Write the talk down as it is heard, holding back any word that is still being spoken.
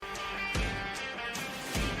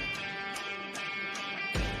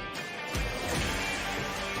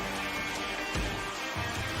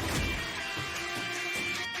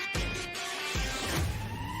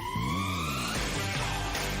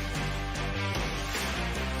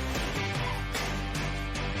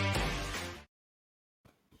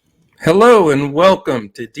Hello and welcome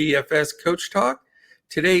to DFS Coach Talk.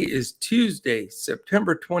 Today is Tuesday,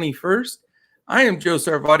 September 21st. I am Joe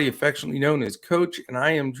Sarvati, affectionately known as Coach, and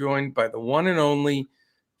I am joined by the one and only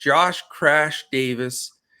Josh Crash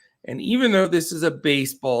Davis. And even though this is a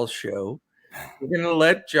baseball show, we're going to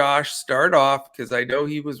let Josh start off because I know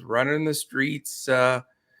he was running the streets,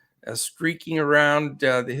 streaking around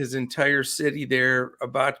his entire city there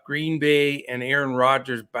about Green Bay and Aaron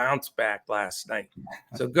Rodgers' bounce back last night.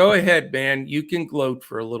 So go ahead, man. You can gloat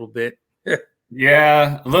for a little bit.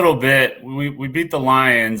 Yeah, a little bit. We beat the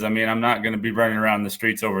Lions. I mean, I'm not going to be running around the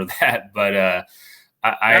streets over that, but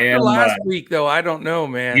I After am. last week, though, I don't know,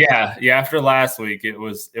 man. Yeah. After last week, it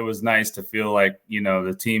was nice to feel like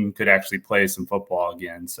the team could actually play some football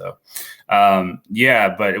again. So,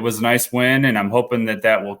 but it was a nice win, and I'm hoping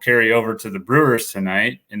that will carry over to the Brewers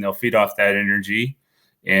tonight, and they'll feed off that energy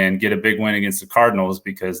and get a big win against the Cardinals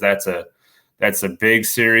because that's a big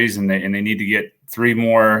series, and they need to get three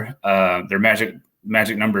more. Their magic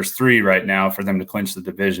number is 3 right now for them to clinch the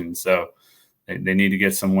division. So they need to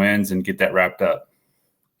get some wins and get that wrapped up.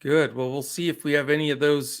 Good. Well, we'll see if we have any of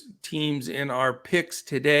those teams in our picks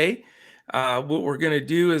today. What we're going to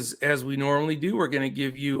do is, as we normally do, we're going to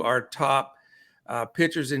give you our top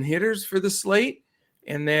pitchers and hitters for the slate,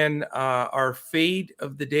 and then our fade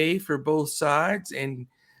of the day for both sides, and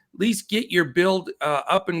at least get your build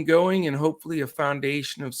up and going, and hopefully a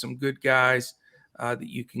foundation of some good guys that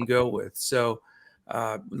you can go with. So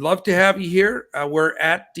love to have you here. We're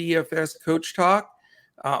at DFS Coach Talk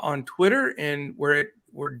on Twitter, and we're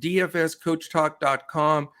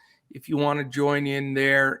dfscoachtalk.com if you want to join in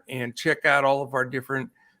there and check out all of our different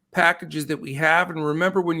packages that we have. And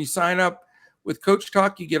remember, when you sign up with Coach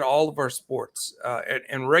Talk, you get all of our sports.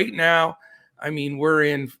 And right now, I mean, we're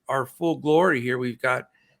in our full glory here. We've got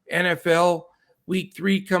NFL Week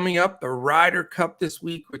 3 coming up, the Ryder Cup this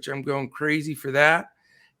week, which I'm going crazy for that.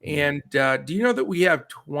 And do you know that we have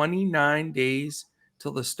 29 days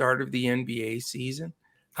till the start of the NBA season?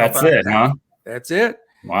 That's it, huh? That's it.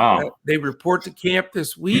 Wow. They report to camp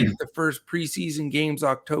this week. The first preseason game's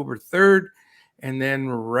October 3rd. And then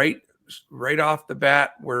right off the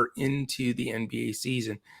bat, we're into the NBA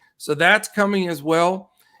season. So that's coming as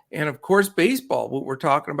well. And of course, baseball, what we're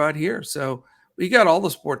talking about here. So we got all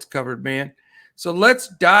the sports covered, man. So let's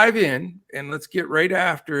dive in and let's get right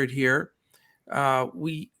after it here.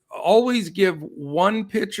 We always give one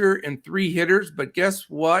pitcher and 3 hitters, but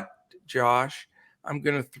guess what, Josh? I'm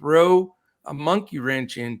going to throw a monkey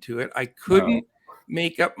wrench into it. I couldn't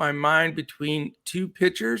make up my mind between 2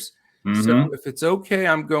 pitchers. Mm-hmm. So if it's okay,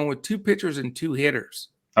 I'm going with 2 pitchers and 2 hitters.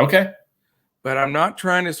 Okay. But I'm not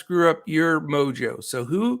trying to screw up your mojo. So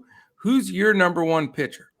who's your number 1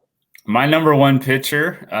 pitcher? My number 1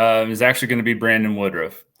 pitcher is actually going to be Brandon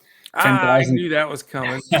Woodruff. I knew that was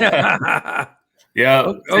coming. Yeah.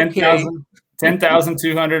 Okay.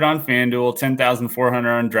 10,200 on FanDuel,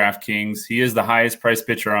 10,400 on DraftKings. He is the highest priced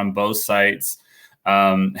pitcher on both sites.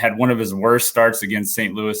 Had one of his worst starts against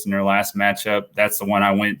St. Louis in their last matchup. That's the one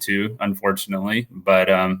I went to, unfortunately. But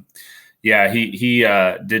he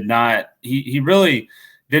did not. He really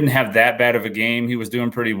didn't have that bad of a game. He was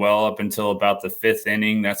doing pretty well up until about the 5th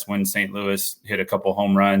inning. That's when St. Louis hit a couple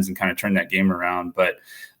home runs and kind of turned that game around. But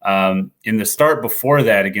in the start before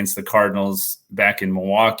that against the Cardinals back in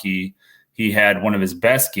Milwaukee, he had one of his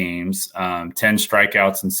best games, 10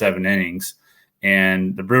 strikeouts in 7 innings.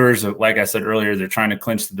 And the Brewers, like I said earlier, they're trying to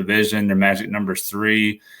clinch the division. Their magic number is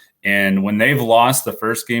 3. And when they've lost the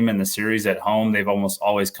first game in the series at home, they've almost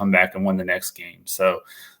always come back and won the next game. So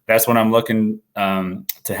that's what I'm looking to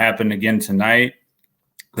happen again tonight.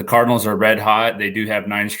 The Cardinals are red hot. They do have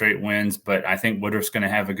 9 straight wins, but I think Woodruff's going to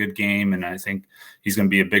have a good game, and I think he's going to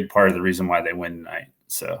be a big part of the reason why they win tonight.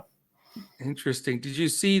 So. Interesting. Did you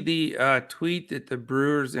see the tweet that the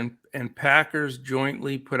Brewers and Packers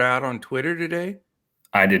jointly put out on Twitter today?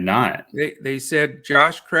 I did not. They said,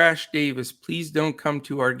 Josh Crash Davis, please don't come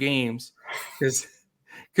to our games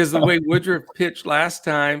because the way Woodruff pitched last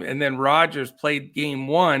time and then Rodgers played game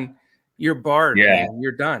 1, you're barred. Yeah. Man.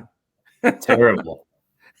 You're done. Terrible.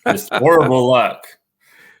 Just horrible luck.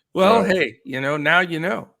 Well, hey, now you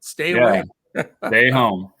know. Stay away. Stay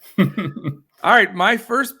home. All right, my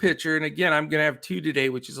first pitcher, and again, I'm going to have 2 today,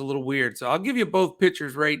 which is a little weird. So I'll give you both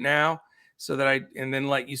pitchers right now and then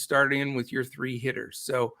let you start in with your 3 hitters.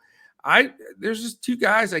 So there's just 2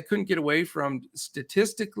 guys I couldn't get away from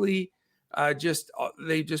statistically.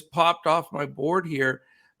 They just popped off my board here.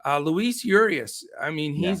 Luis Urias, I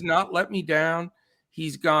mean, he's not let me down.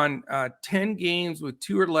 He's gone 10 games with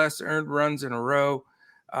 2 or less earned runs in a row.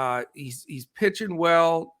 He's pitching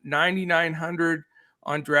well, 9,900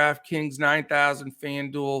 on DraftKings, 9,000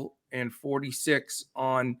 FanDuel. and 46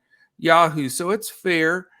 on Yahoo. So it's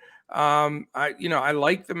fair. I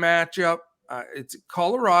like the matchup. It's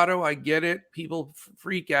Colorado. I get it. People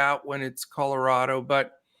freak out when it's Colorado,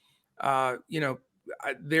 but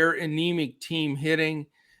their anemic team hitting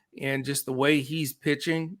and just the way he's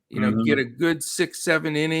pitching, get a good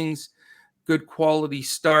 6-7 innings, good quality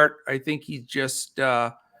start. I think he's just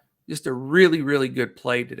a really, really good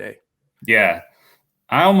play today. Yeah.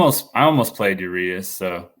 I almost played Urias,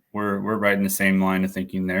 so we're right in the same line of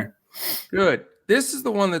thinking there. Good. This is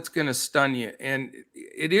the one that's going to stun you, and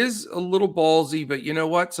it is a little ballsy, but you know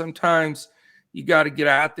what? Sometimes you got to get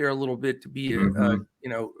out there a little bit to be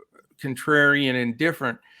contrarian and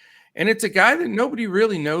different. And it's a guy that nobody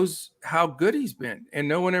really knows how good he's been, and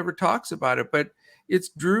no one ever talks about it. But it's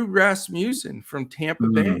Drew Rasmussen from Tampa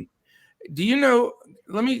Bay. Do you know?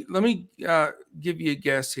 Let me give you a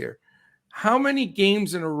guess here. How many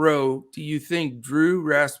games in a row do you think Drew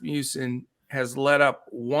Rasmussen has let up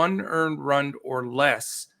 1 earned run or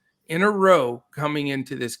less in a row coming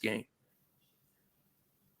into this game?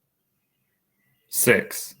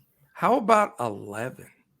 6. How about 11?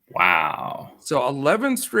 Wow. So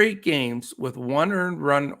 11 straight games with 1 earned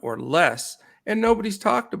run or less, and nobody's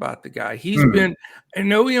talked about the guy. He's been, I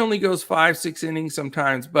know he only goes 5-6 innings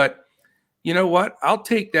sometimes, but you know what? I'll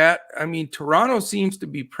take that. I mean, Toronto seems to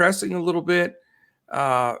be pressing a little bit.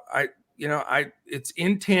 It's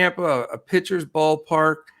in Tampa, a pitcher's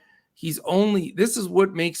ballpark. This is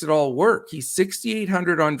what makes it all work. He's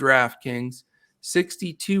 6,800 on DraftKings,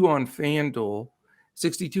 62 on FanDuel,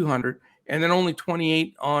 6,200, and then only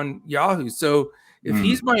 28 on Yahoo. So if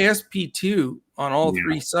he's my SP2 on all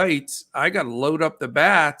 3 sites, I got to load up the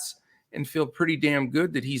bats and feel pretty damn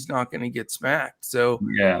good that he's not going to get smacked. So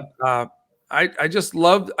I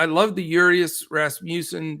love the Urias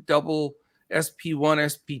Rasmussen double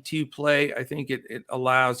SP1, SP2 play. I think it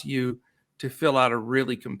allows you to fill out a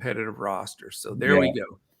really competitive roster. So there we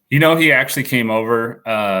go. He actually came over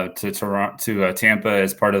to Toronto, to Tampa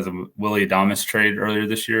as part of the Willy Adames trade earlier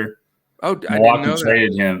this year. Oh, I didn't know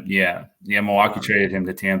traded him. Yeah. Milwaukee traded him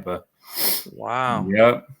to Tampa. Wow.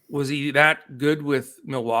 Yep. Was he that good with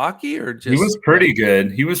Milwaukee, or just? He was pretty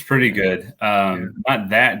good. Not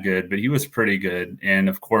that good, but he was pretty good. And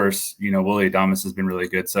of course, Willy Adames has been really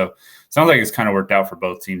good. So sounds like it's kind of worked out for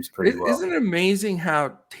both teams pretty well. Isn't it amazing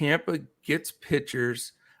how Tampa gets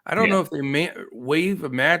pitchers? I don't know if they wave a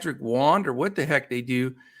magic wand or what the heck they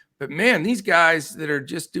do, but man, these guys that are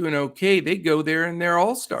just doing okay, they go there and they're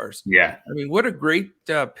all-stars. Yeah. I mean, what a great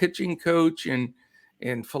pitching coach and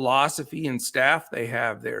philosophy and staff they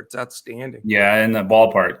have there. It's outstanding. Yeah, and the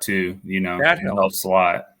ballpark too, that helps a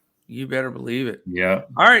lot. You better believe it. Yeah.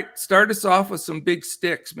 All right, start us off with some big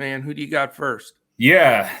sticks, man. Who do you got first?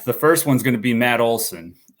 Yeah, the first one's going to be Matt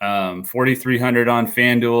Olson. 4,300 on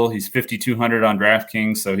FanDuel. He's 5,200 on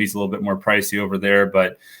DraftKings, so he's a little bit more pricey over there,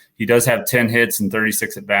 but he does have 10 hits and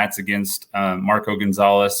 36 at-bats against Marco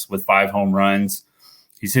Gonzalez with 5 home runs.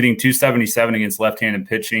 He's hitting 277 against left-handed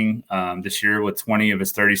pitching this year, with 20 of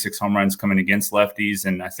his 36 home runs coming against lefties.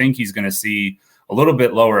 And I think he's going to see a little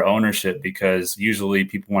bit lower ownership because usually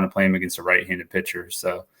people want to play him against a right-handed pitcher.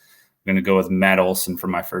 So I'm going to go with Matt Olson for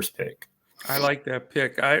my first pick. I like that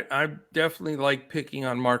pick. I definitely like picking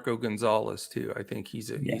on Marco Gonzalez too. I think he's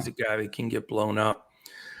a guy that can get blown up.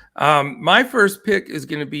 My first pick is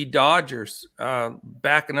going to be Dodgers.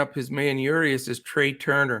 Backing up his man Urias is Trey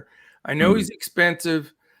Turner. I know he's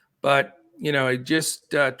expensive, but I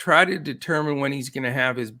just try to determine when he's going to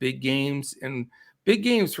have his big games. And big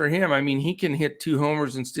games for him, I mean, he can hit 2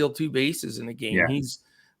 homers and steal 2 bases in a game. Yeah. He's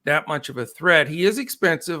that much of a threat. He is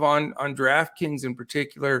expensive on DraftKings in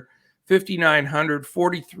particular, 5,900,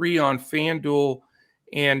 43 on FanDuel,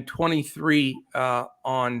 and 23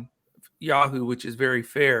 on Yahoo, which is very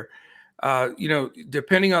fair.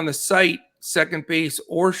 Depending on the site, second base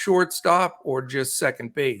or shortstop or just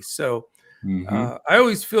second base. So I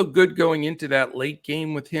always feel good going into that late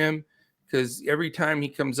game with him because every time he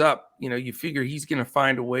comes up, you figure he's going to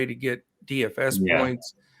find a way to get DFS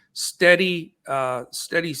points. Steady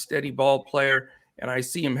ball player. And I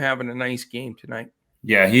see him having a nice game tonight.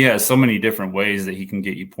 Yeah, he has so many different ways that he can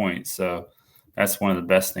get you points. So that's one of the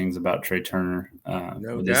best things about Trey Turner.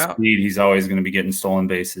 No doubt. His speed, he's always going to be getting stolen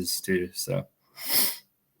bases too. So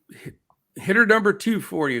hitter number 2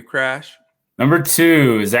 for you, Crash. Number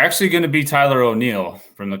 2 is actually going to be Tyler O'Neill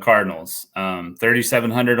from the Cardinals.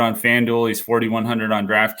 3,700 on FanDuel. He's 4,100 on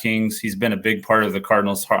DraftKings. He's been a big part of the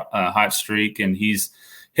Cardinals' hot streak, and he's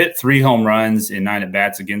hit 3 home runs in 9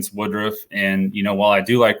 at-bats against Woodruff. And, while I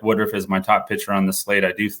do like Woodruff as my top pitcher on the slate,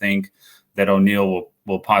 I do think that O'Neill will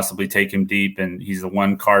will possibly take him deep, and he's the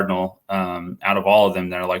one Cardinal out of all of them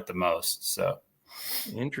that I like the most. So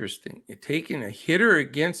interesting. You're taking a hitter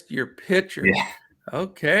against your pitcher. yeah,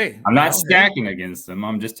 Okay. I'm not Well, stacking against them.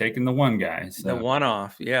 I'm just taking the one guy. So. the one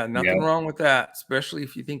off. Yeah, nothing wrong with that, especially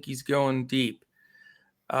if you think he's going deep.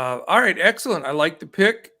 All right, excellent. I like the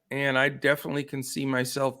pick, and I definitely can see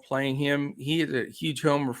myself playing him. He had a huge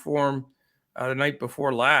homer for him the night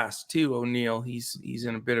before last, too, O'Neill. He's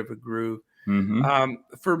in a bit of a groove.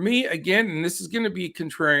 For me, again, and this is going to be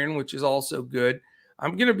contrarian, which is also good.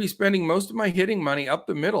 I'm going to be spending most of my hitting money up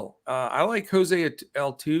the middle. I like Jose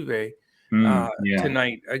Altuve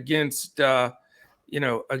tonight against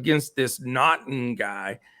against this Naughton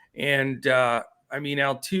guy. And I mean,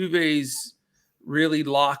 Altuve's really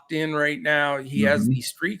locked in right now. He has these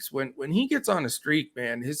streaks. When he gets on a streak,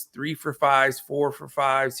 man, his 3 for 5s, 4 for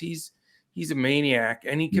 5s, he's a maniac,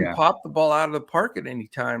 and he can pop the ball out of the park at any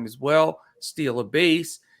time as well, steal a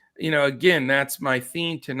base. Again, that's my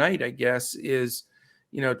theme tonight, I guess, is,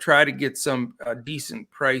 try to get some decent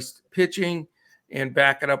priced pitching and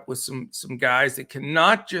back it up with some guys that can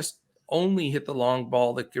not just only hit the long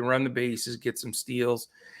ball, that can run the bases, get some steals.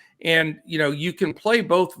 And, you can play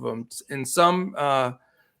both of them. In some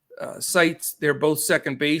sites, they're both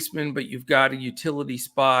second basemen, but you've got a utility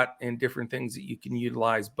spot and different things that you can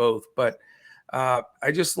utilize both. But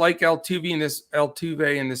I just like Altuve in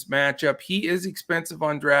this matchup. He is expensive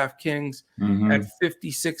on DraftKings at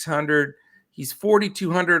 5,600. He's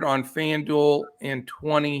 4,200 on FanDuel and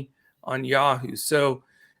 20 on Yahoo. So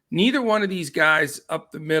neither one of these guys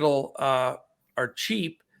up the middle are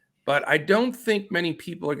cheap. But I don't think many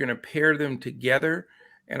people are going to pair them together.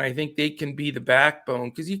 And I think they can be the backbone,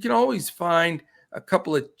 because you can always find a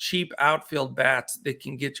couple of cheap outfield bats that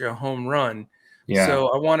can get you a home run. Yeah. So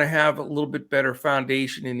I want to have a little bit better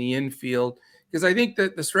foundation in the infield, because I think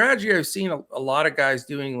that the strategy I've seen a lot of guys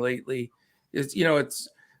doing lately is, it's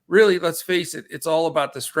really, let's face it, it's all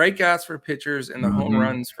about the strikeouts for pitchers and the home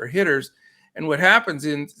runs for hitters. And what happens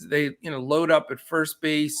is they, load up at first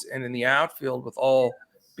base and in the outfield with all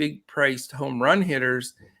big priced home run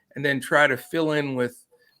hitters, and then try to fill in with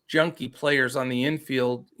junky players on the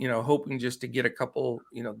infield, hoping just to get a couple,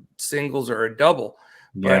 singles or a double.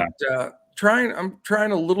 Yeah. But I'm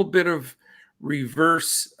trying a little bit of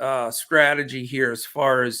reverse strategy here, as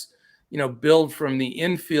far as, build from the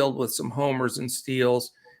infield with some homers and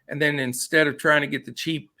steals. And then instead of trying to get the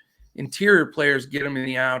cheap interior players, get them in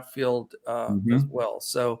the outfield as well.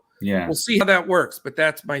 So we'll see how that works, but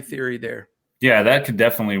that's my theory there. Yeah, that could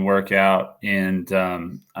definitely work out. And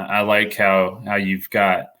I like how you've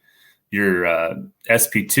got your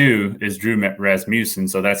SP2 is Drew Rasmussen.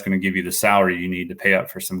 So that's going to give you the salary you need to pay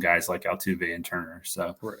up for some guys like Altuve and Turner.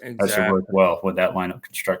 So that should work well with that lineup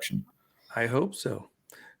construction. I hope so.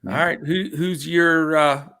 Yeah. All right. Who's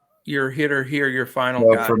your hitter here, your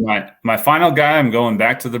final guy? For my final guy, I'm going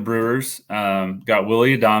back to the Brewers. Got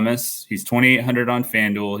Willy Adames. He's 2,800 on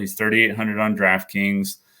FanDuel. He's 3,800 on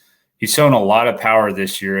DraftKings. He's shown a lot of power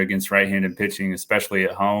this year against right-handed pitching, especially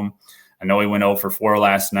at home. I know he went 0 for 4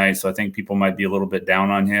 last night, so I think people might be a little bit down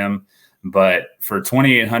on him. But for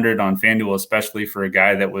 2,800 on FanDuel, especially for a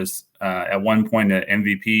guy that was at one point an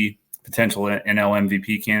MVP, potential NL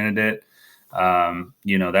MVP candidate,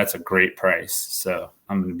 that's a great price. So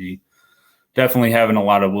I'm going to be definitely having a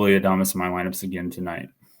lot of Willy Adames in my lineups again tonight.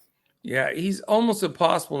 Yeah, he's almost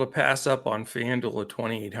impossible to pass up on FanDuel at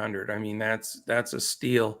 2,800. I mean, that's a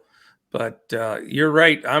steal. But you're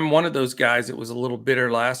right. I'm one of those guys that was a little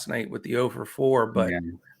bitter last night with the 0 for 4, but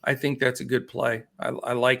I think that's a good play.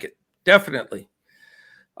 I like it. Definitely.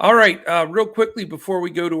 All right. Real quickly before we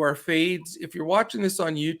go to our fades, if you're watching this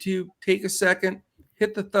on YouTube, take a second,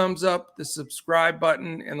 hit the thumbs up, the subscribe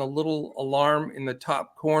button, and the little alarm in the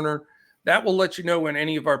top corner. That will let you know when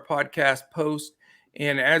any of our podcasts post.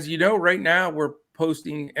 And as you know, right now we're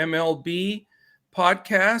posting MLB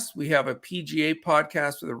podcast. We have a PGA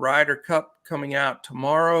podcast for the Ryder Cup coming out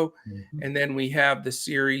tomorrow. And then we have the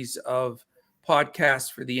series of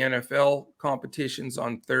podcasts for the NFL competitions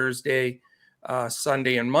on Thursday,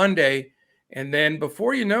 Sunday, and Monday. And then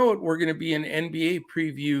before you know it, we're going to be in NBA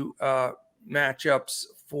preview matchups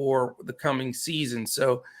for the coming season.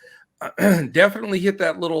 So definitely hit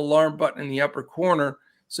that little alarm button in the upper corner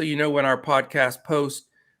so you know when our podcast posts,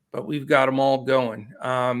 but we've got them all going.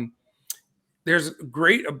 There's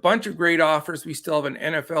a bunch of great offers. We still have an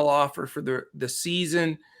NFL offer for the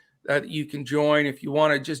season that you can join. If you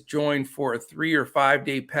want to just join for a 3 or 5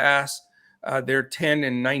 day pass, they're $10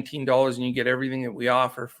 and $19, and you get everything that we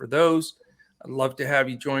offer for those. I'd love to have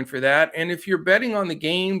you join for that. And if you're betting on the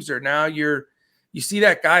games, or now you're You see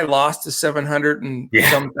that guy lost to 700 and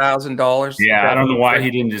some $1,000. Yeah, I don't know why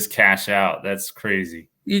he didn't just cash out. That's crazy.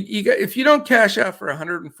 You got, if you don't cash out for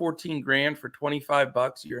 114 grand for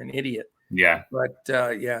 $25, you're an idiot. Yeah. But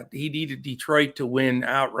yeah, he needed Detroit to win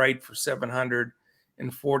outright for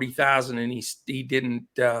 740,000, and he didn't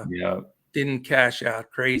cash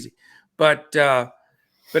out. Crazy. But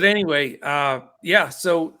anyway, yeah.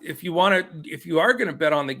 So if you are going to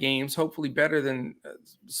bet on the games, hopefully better than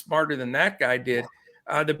smarter than that guy did.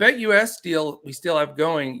 The BetUS deal we still have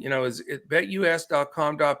going, is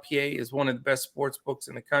betus.com.pa is one of the best sports books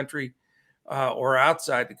in the country, or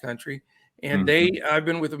outside the country. And I've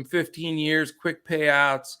been with them 15 years, quick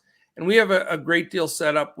payouts, and we have a great deal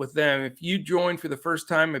set up with them. If you join for the first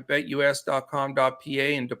time at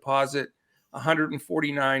betus.com.pa and deposit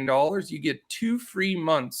 $149, you get 2 free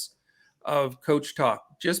months of Coach Talk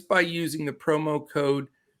just by using the promo code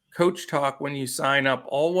Coach Talk when you sign up.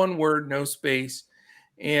 All one word, no space,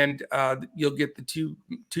 and you'll get the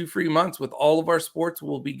two free months with all of our sports.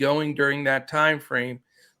 Will be going during that time frame,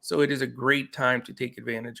 so it is a great time to take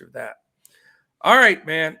advantage of that. All right,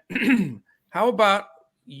 man. How about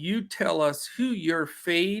you tell us who your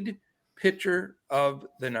fade pitcher of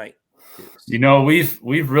the night is?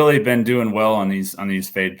 We've really been doing well on these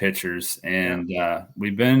fade pitchers, and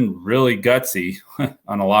we've been really gutsy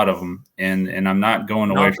on a lot of them, and I'm not going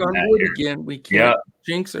away from that here. Again, we can't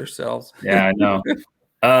jinx ourselves. Yeah, I know.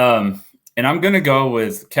 And I'm going to go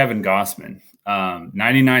with Kevin Gausman.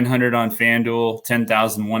 9,900 on FanDuel,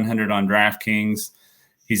 10,100 on DraftKings.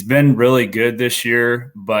 He's been really good this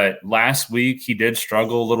year, but last week he did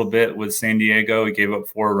struggle a little bit with San Diego. He gave up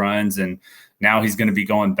 4 runs, and now he's going to be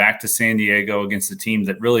going back to San Diego against a team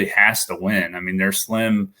that really has to win. I mean, their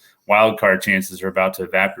slim wild card chances are about to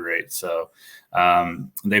evaporate. So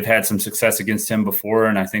they've had some success against him before,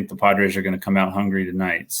 and I think the Padres are going to come out hungry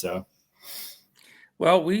tonight. So.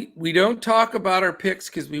 Well, we don't talk about our picks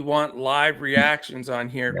because we want live reactions on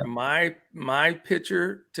here. Yeah. My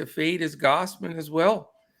pitcher to fade is Gausman as well.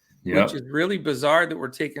 Which is really bizarre that we're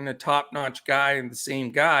taking a top-notch guy and the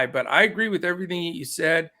same guy. But I agree with everything that you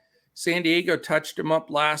said. San Diego touched him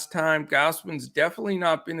up last time. Gausman's definitely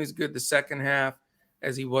not been as good the second half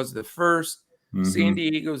as he was the first. San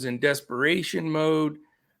Diego's in desperation mode.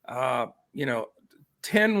 10-1,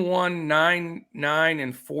 9-9,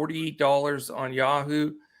 and $40 on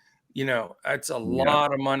Yahoo. That's a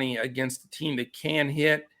lot of money against a team that can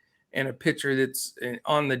hit, and a pitcher that's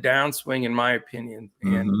on the downswing, in my opinion,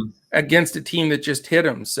 and against a team that just hit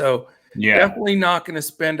him. So definitely not going to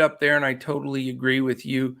spend up there. And I totally agree with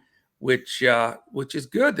you, which is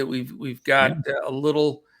good that we've got a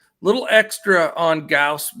little extra on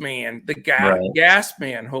Gauss man, the gas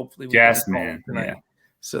man, hopefully. Gas man. Tonight. Yeah.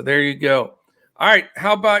 So there you go. All right.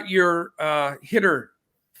 How about your hitter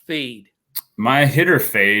fade? My hitter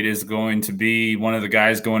fade is going to be one of the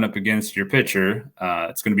guys going up against your pitcher.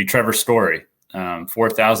 It's going to be Trevor Story.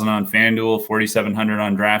 4,000 on FanDuel, 4,700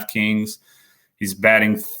 on DraftKings. He's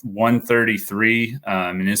batting 133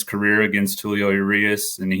 in his career against Julio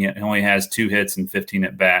Urias, and he only has 2 hits and 15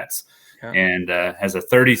 at bats, and has a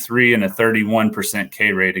 33 and a 31%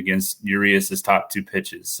 K rate against Urias's top 2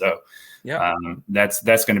 pitches. So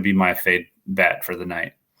that's going to be my fade bat for the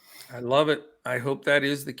night. I love it. I hope that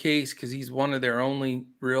is the case because he's one of their only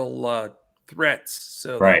real threats.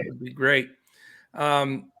 So that would be great.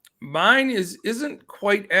 Mine isn't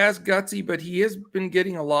quite as gutsy, but he has been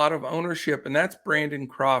getting a lot of ownership, and that's Brandon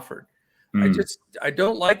Crawford. I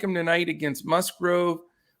don't like him tonight against Musgrove.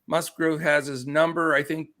 Musgrove has his number. I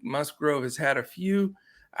think Musgrove has had a few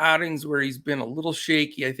outings where he's been a little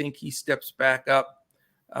shaky. I think he steps back up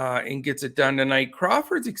and gets it done tonight.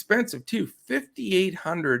 Crawford's expensive too,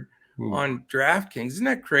 $5,800 on DraftKings. Isn't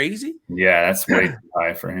that crazy? Yeah, that's way too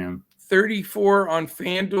high for him. 34 on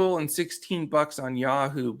FanDuel and $16 on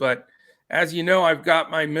Yahoo. But as you know, I've got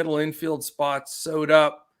my middle infield spots sewed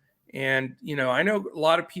up. And, I know a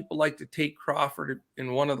lot of people like to take Crawford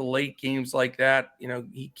in one of the late games like that.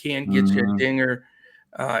 He can get you a dinger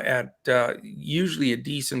at usually a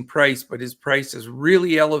decent price, but his price is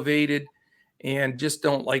really elevated and just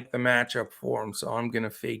don't like the matchup for him. So I'm going to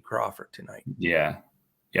fade Crawford tonight. Yeah.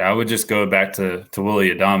 Yeah, I would just go back to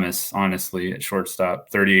Willy Adames, honestly, at shortstop,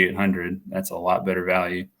 3,800. That's a lot better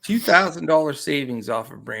value. $2,000 savings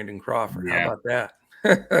off of Brandon Crawford. Yeah. How about that?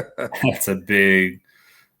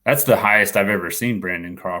 That's the highest I've ever seen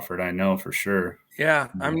Brandon Crawford, I know for sure. Yeah,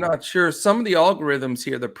 I'm not sure. Some of the algorithms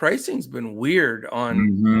here, the pricing's been weird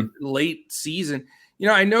on late season.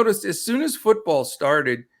 I noticed as soon as football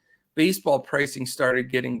started, baseball pricing started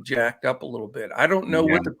getting jacked up a little bit. I don't know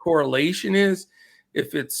what the correlation is.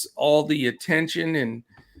 If it's all the attention and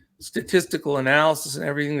statistical analysis and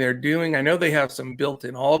everything they're doing. I know they have some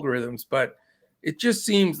built-in algorithms, but it just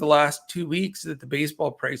seems the last 2 weeks that the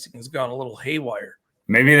baseball pricing has gone a little haywire.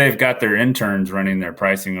 Maybe they've got their interns running their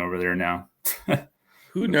pricing over there now.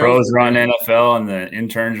 Who The knows? pros run NFL and the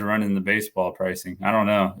interns are running the baseball pricing. I don't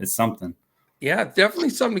know. It's something. Yeah, definitely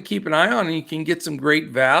something to keep an eye on, and you can get some great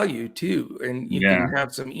value too, and you can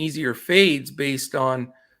have some easier fades based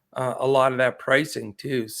on a lot of that pricing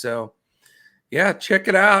too. So, yeah, check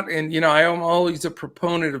it out. And I am always a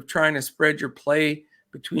proponent of trying to spread your play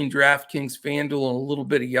between DraftKings, FanDuel, and a little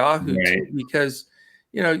bit of Yahoo too, because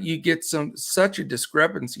you get such a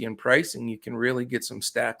discrepancy in pricing. You can really get some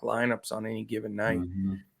stack lineups on any given night,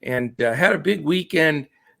 and had a big weekend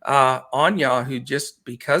on Yahoo just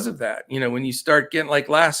because of that. When you start getting, like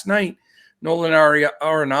last night, Nolan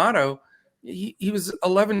Arenado, he was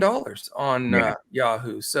 $11 on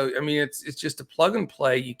Yahoo. So I mean, it's just a plug and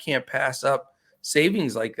play. You can't pass up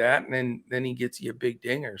savings like that, and then he gets you a big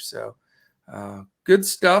dinger. So good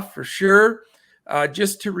stuff for sure.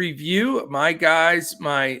 Just to review, my guys,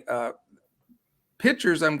 my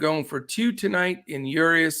pitchers, I'm going for 2 tonight in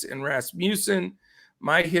Urias and Rasmussen.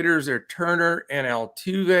 My hitters are Turner and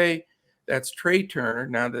Altuve. That's Trey Turner.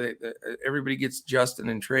 Now everybody gets Justin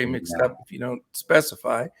and Trey mixed up if you don't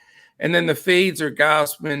specify. And then the fades are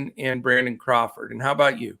Gausman and Brandon Crawford. And how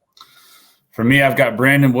about you? For me, I've got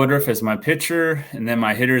Brandon Woodruff as my pitcher. And then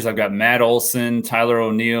my hitters, I've got Matt Olson, Tyler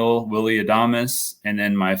O'Neill, Willie Adames. And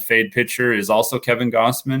then my fade pitcher is also Kevin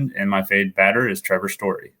Gausman. And my fade batter is Trevor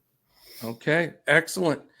Story. Okay,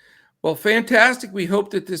 excellent. Well, fantastic. We hope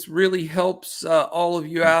that this really helps all of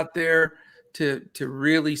you out there to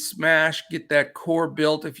really get that core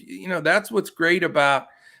built. If that's what's great about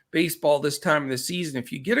baseball this time of the season.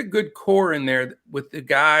 If you get a good core in there with the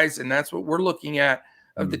guys, and that's what we're looking at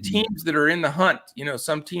of the teams that are in the hunt.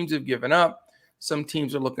 Some teams have given up. Some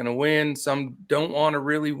teams are looking to win. Some don't want to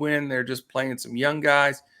really win. They're just playing some young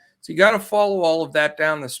guys. So you got to follow all of that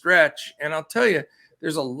down the stretch. And I'll tell you,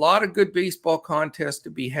 there's a lot of good baseball contests to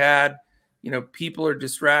be had. People are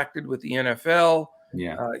distracted with the NFL.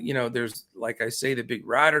 There's, like I say, the big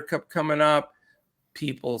Ryder Cup coming up.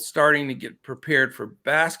 People starting to get prepared for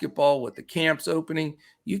basketball with the camps opening.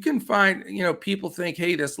 You can find, people think,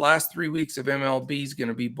 hey, this last 3 weeks of MLB is going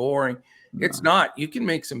to be boring. No. It's not. You can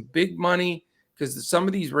make some big money because some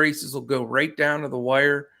of these races will go right down to the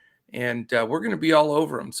wire, and we're going to be all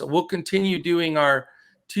over them. So we'll continue doing our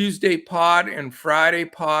Tuesday pod and Friday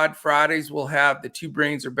pod. Fridays we'll have the Two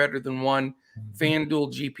Brains Are Better Than One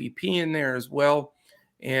FanDuel GPP in there as well.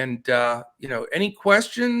 And, any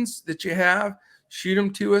questions that you have, shoot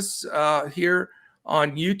them to us here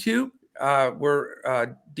on YouTube.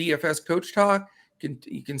 We're DFS Coach Talk.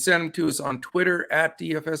 You can send them to us on Twitter at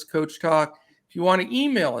DFS Coach Talk. If you want to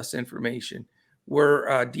email us information, we're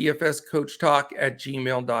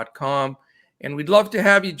dfscoachtalk@gmail.com. And we'd love to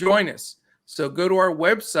have you join us. So go to our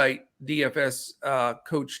website,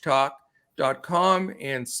 dfscoachtalk.com,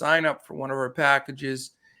 and sign up for one of our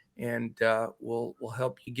packages, and we'll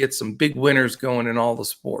help you get some big winners going in all the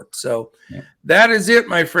sports. So that is it,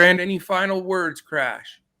 my friend. Any final words,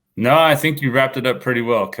 Crash? No, I think you wrapped it up pretty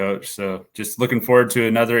well, Coach. So just looking forward to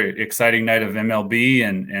another exciting night of MLB,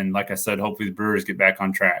 and like I said, hopefully the Brewers get back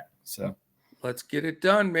on track. So let's get it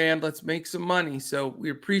done, man. Let's make some money. So we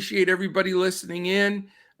appreciate everybody listening in.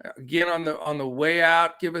 Again, on the way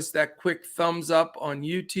out, give us that quick thumbs up on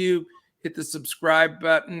YouTube. Hit the subscribe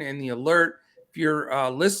button and the alert. If you're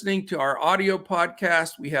listening to our audio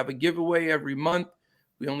podcast, we have a giveaway every month.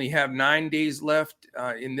 We only have 9 days left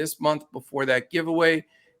in this month before that giveaway.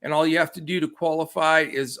 And all you have to do to qualify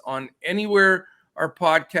is on anywhere our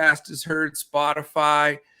podcast is heard: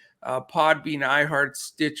 Spotify, Podbean, iHeart,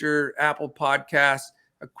 Stitcher, Apple Podcasts.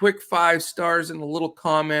 A quick 5 stars and a little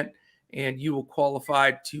comment, and you will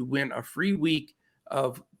qualify to win a free week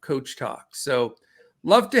of Coach Talk. So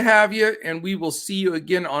love to have you, and we will see you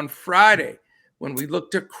again on Friday when we look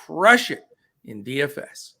to crush it in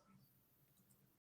DFS.